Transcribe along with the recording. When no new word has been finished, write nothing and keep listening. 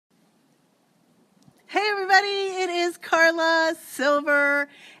everybody. It is Carla Silver,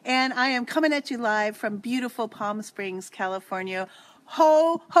 and I am coming at you live from beautiful Palm Springs, California.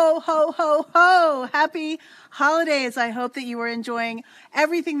 Ho, ho, ho, ho, ho. Happy holidays. I hope that you are enjoying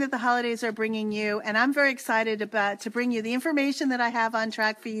everything that the holidays are bringing you. And I'm very excited to bring you the information that I have on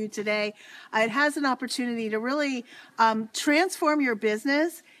track for you today. It has an opportunity to really transform your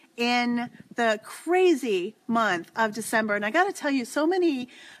business in the crazy month of December. And I got to tell you, so many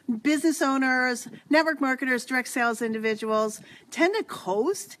business owners, network marketers, direct sales individuals tend to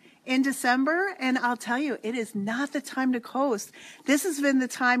coast in December. And I'll tell you, it is not the time to coast. This has been the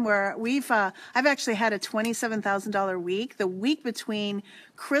time where I've actually had a $27,000 week, the week between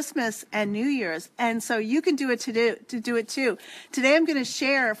Christmas and New Year's. And so you can do it to do it too. Today, I'm going to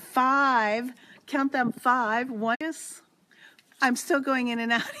share count them five. One is, I'm still going in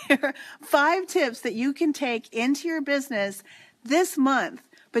and out here. 5 tips that you can take into your business this month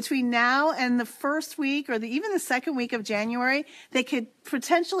between now and the first week or even the second week of January that could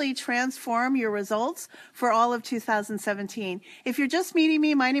potentially transform your results for all of 2017. If you're just meeting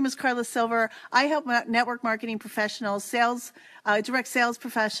me, my name is Carla Silver. I help network marketing professionals, direct sales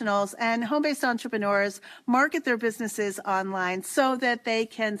professionals, and home-based entrepreneurs market their businesses online so that they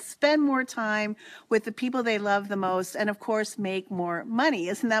can spend more time with the people they love the most and, of course, make more money.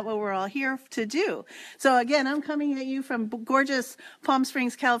 Isn't that what we're all here to do? So, again, I'm coming at you from gorgeous Palm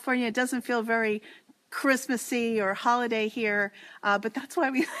Springs, California. It doesn't feel very Christmassy or holiday here, but that's why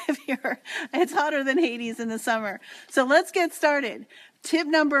we live here. It's hotter than Hades in the summer. So let's get started. Tip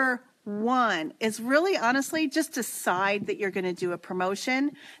number 1 is really, honestly, just decide that you're going to do a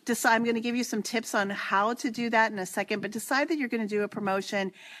promotion. I'm going to give you some tips on how to do that in a second, but decide that you're going to do a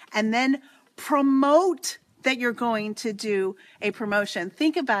promotion and then promote that you're going to do a promotion.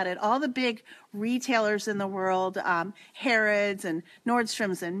 Think about it. All the big retailers in the world, Harrods and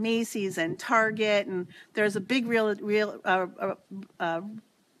Nordstrom's and Macy's and Target, and there's a big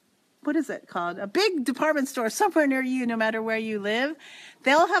what is it called? A big department store somewhere near you, no matter where you live.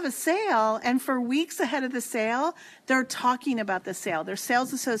 They'll have a sale, and for weeks ahead of the sale, they're talking about the sale. Their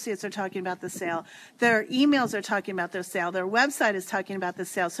sales associates are talking about the sale. Their emails are talking about their sale. Their website is talking about the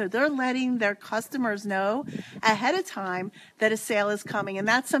sale. So they're letting their customers know ahead of time that a sale is coming, and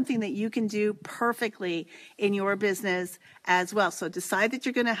that's something that you can do perfectly in your business as well. So decide that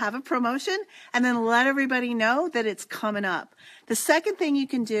you're going to have a promotion, and then let everybody know that it's coming up. The second thing you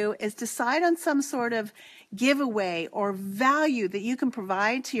can do is decide on some sort of giveaway or value that you can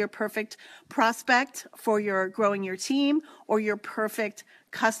provide to your perfect prospect for your growing your team or your perfect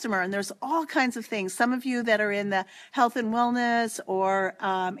customer. And there's all kinds of things. Some of you that are in the health and wellness or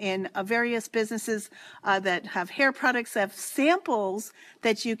in various businesses that have hair products have samples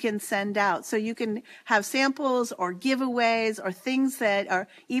that you can send out. So you can have samples or giveaways or things that are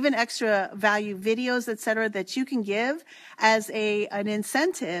even extra value videos, etc., that you can give as an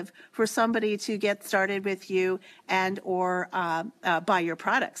incentive for somebody to get started with you and or buy your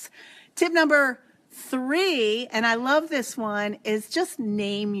products. Tip number 3, and I love this one, is just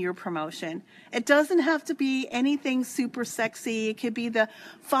name your promotion. It doesn't have to be anything super sexy. It could be the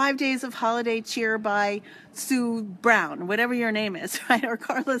 5 Days of Holiday Cheer by Sue Brown, whatever your name is, right? Or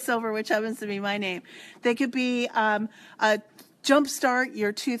Carla Silver, which happens to be my name. They could be a jumpstart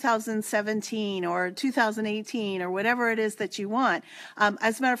your 2017 or 2018 or whatever it is that you want.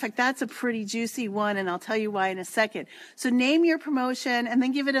 As a matter of fact, that's a pretty juicy one, and I'll tell you why in a second. So name your promotion and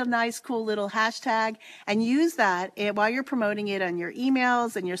then give it a nice, cool little hashtag and use that while you're promoting it on your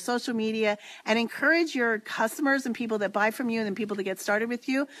emails and your social media, and encourage your customers and people that buy from you and then people to get started with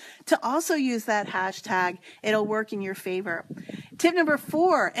you to also use that hashtag. It'll work in your favor. Tip number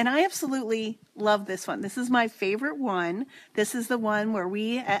 4, and I absolutely love this one. This is my favorite one. This is the one where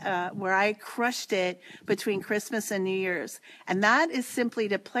where I crushed it between Christmas and New Year's. And that is simply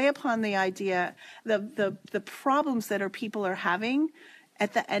to play upon the idea, the problems that people are having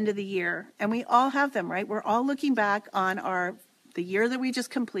at the end of the year. And we all have them, right? We're all looking back on the year that we just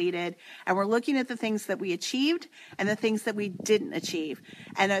completed, and we're looking at the things that we achieved and the things that we didn't achieve.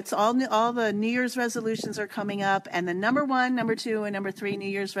 And it's all the New Year's resolutions are coming up, and the number 1, number 2, and number 3 New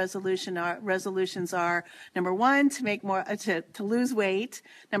Year's resolutions are number 1, to make more, to lose weight,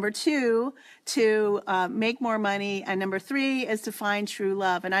 number 2, to make more money, and number 3 is to find true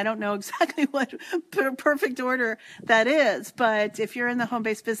love. And I don't know exactly what perfect order that is, but if you're in the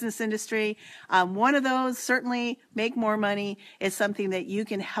home-based business industry, one of those, certainly make more money, is something that you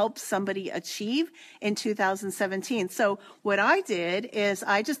can help somebody achieve in 2017. So what I did is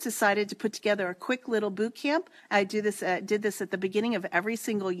I just decided to put together a quick little boot camp. I did this at the beginning of every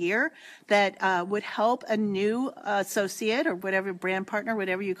single year that would help a new associate or whatever, brand partner,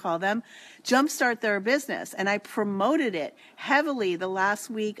 whatever you call them, jumpstart their business. And I promoted it heavily the last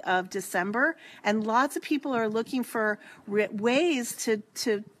week of December. And lots of people are looking for ways to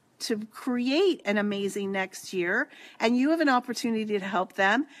create an amazing next year, and you have an opportunity to help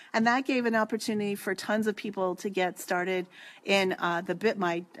them. And that gave an opportunity for tons of people to get started in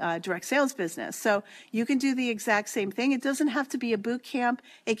my direct sales business. So you can do the exact same thing. It doesn't have to be a boot camp.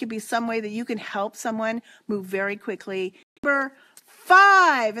 It could be some way that you can help someone move very quickly. Number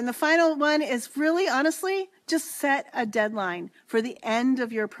 5, and the final one is really, honestly, just set a deadline for the end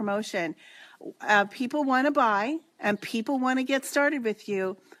of your promotion. People want to buy and people want to get started with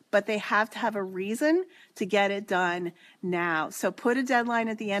you, but they have to have a reason to get it done now. So put a deadline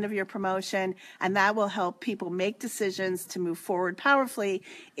at the end of your promotion, and that will help people make decisions to move forward powerfully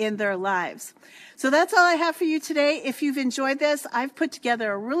in their lives. So that's all I have for you today. If you've enjoyed this, I've put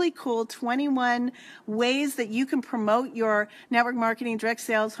together a really cool 21 ways that you can promote your network marketing, direct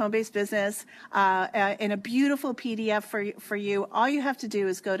sales, home-based business in a beautiful PDF for you. All you have to do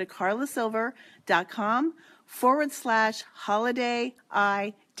is go to carlasilver.com/holiday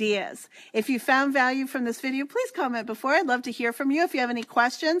ideas. If you found value from this video, please comment before. I'd love to hear from you. If you have any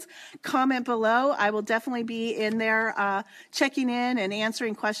questions, comment below. I will definitely be in there checking in and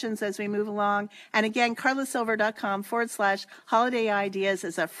answering questions as we move along. And again, carlasilver.com/holiday ideas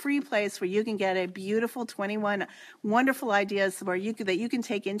is a free place where you can get a beautiful 21 wonderful ideas that you can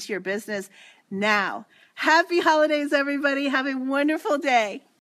take into your business now. Happy holidays, everybody. Have a wonderful day.